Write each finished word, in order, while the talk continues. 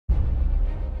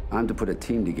I'm to put a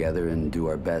team together and do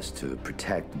our best to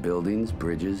protect buildings,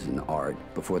 bridges, and art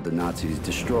before the Nazis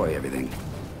destroy everything.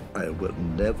 I will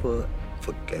never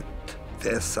forget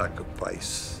their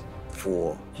sacrifice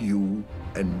for you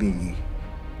and me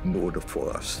in order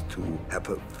for us to have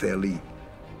a fairly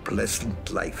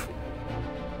pleasant life.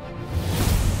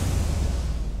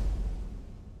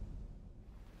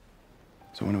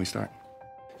 So when do we start?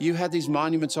 You had these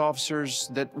monuments officers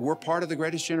that were part of the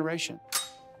greatest generation.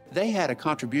 They had a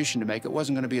contribution to make. It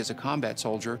wasn't going to be as a combat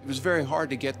soldier. It was very hard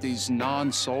to get these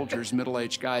non-soldiers,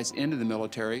 middle-aged guys into the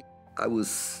military. I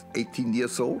was 18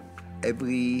 years old.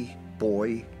 Every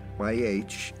boy my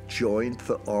age joined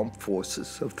the armed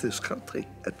forces of this country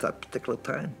at that particular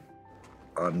time.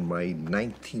 On my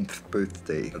 19th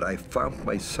birthday, I found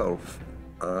myself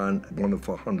on one of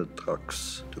 100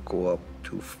 trucks to go up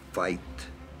to fight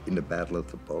in the Battle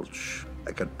of the Bulge.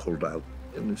 I got pulled out,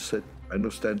 and they said, I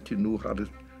understand you knew how to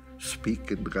speak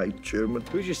and write German.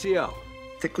 Who's your CO?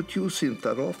 They could use you in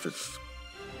that office.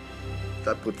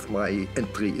 That was my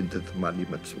entry into the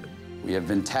monuments. We have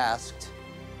been tasked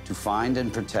to find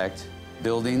and protect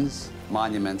buildings,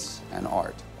 monuments, and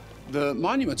art. The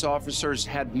monuments officers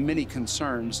had many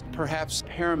concerns. Perhaps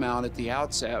paramount at the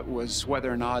outset was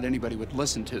whether or not anybody would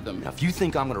listen to them. Now, if you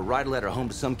think I'm gonna write a letter home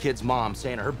to some kid's mom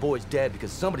saying her boy's dead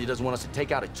because somebody doesn't want us to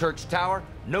take out a church tower,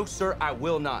 no, sir, I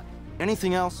will not.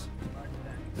 Anything else?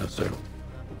 No, sir.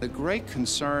 The great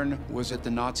concern was that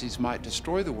the Nazis might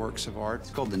destroy the works of art. It's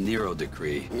called the Nero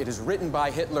Decree. It is written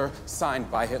by Hitler, signed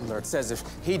by Hitler. It says if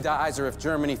he dies or if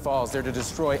Germany falls, they're to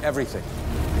destroy everything.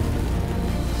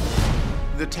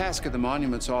 The task of the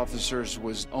monuments officers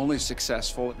was only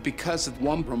successful because of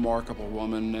one remarkable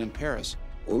woman in Paris.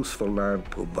 Rose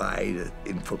provided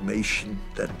information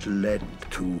that led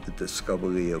to the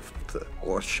discovery of the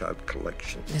Rothschild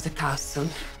collection. There's a castle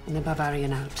in the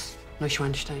Bavarian Alps,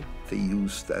 Neuschwanstein. They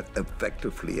used that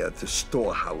effectively as a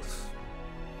storehouse.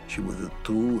 She was a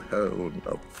true heroine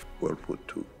of World War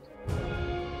II.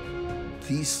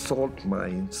 These salt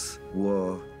mines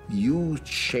were huge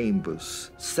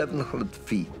chambers, 700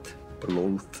 feet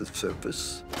below the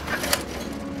surface,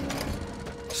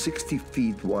 60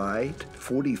 feet wide,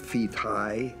 40 feet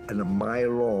high, and a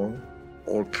mile long.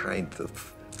 All kinds of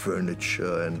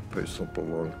furniture and personal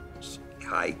belongings,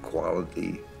 high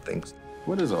quality things.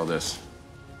 What is all this?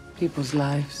 People's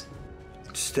lives.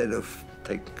 Instead of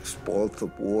taking spoils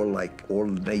of war like all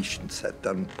nations had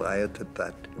done prior to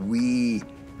that, we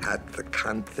had the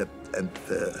concept and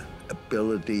the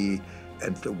ability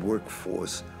and the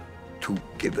workforce to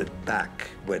give it back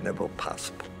whenever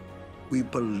possible. We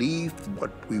believed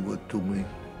what we were doing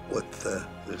was the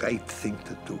right thing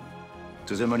to do.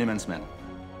 To the monumentsmen.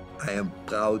 I am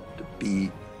proud to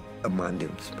be a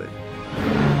monumentsman.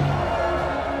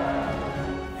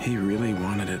 He really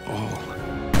wanted it all.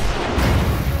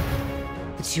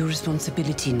 It's your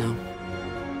responsibility now.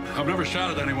 I've never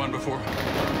shot at anyone before.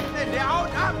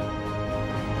 Down, up!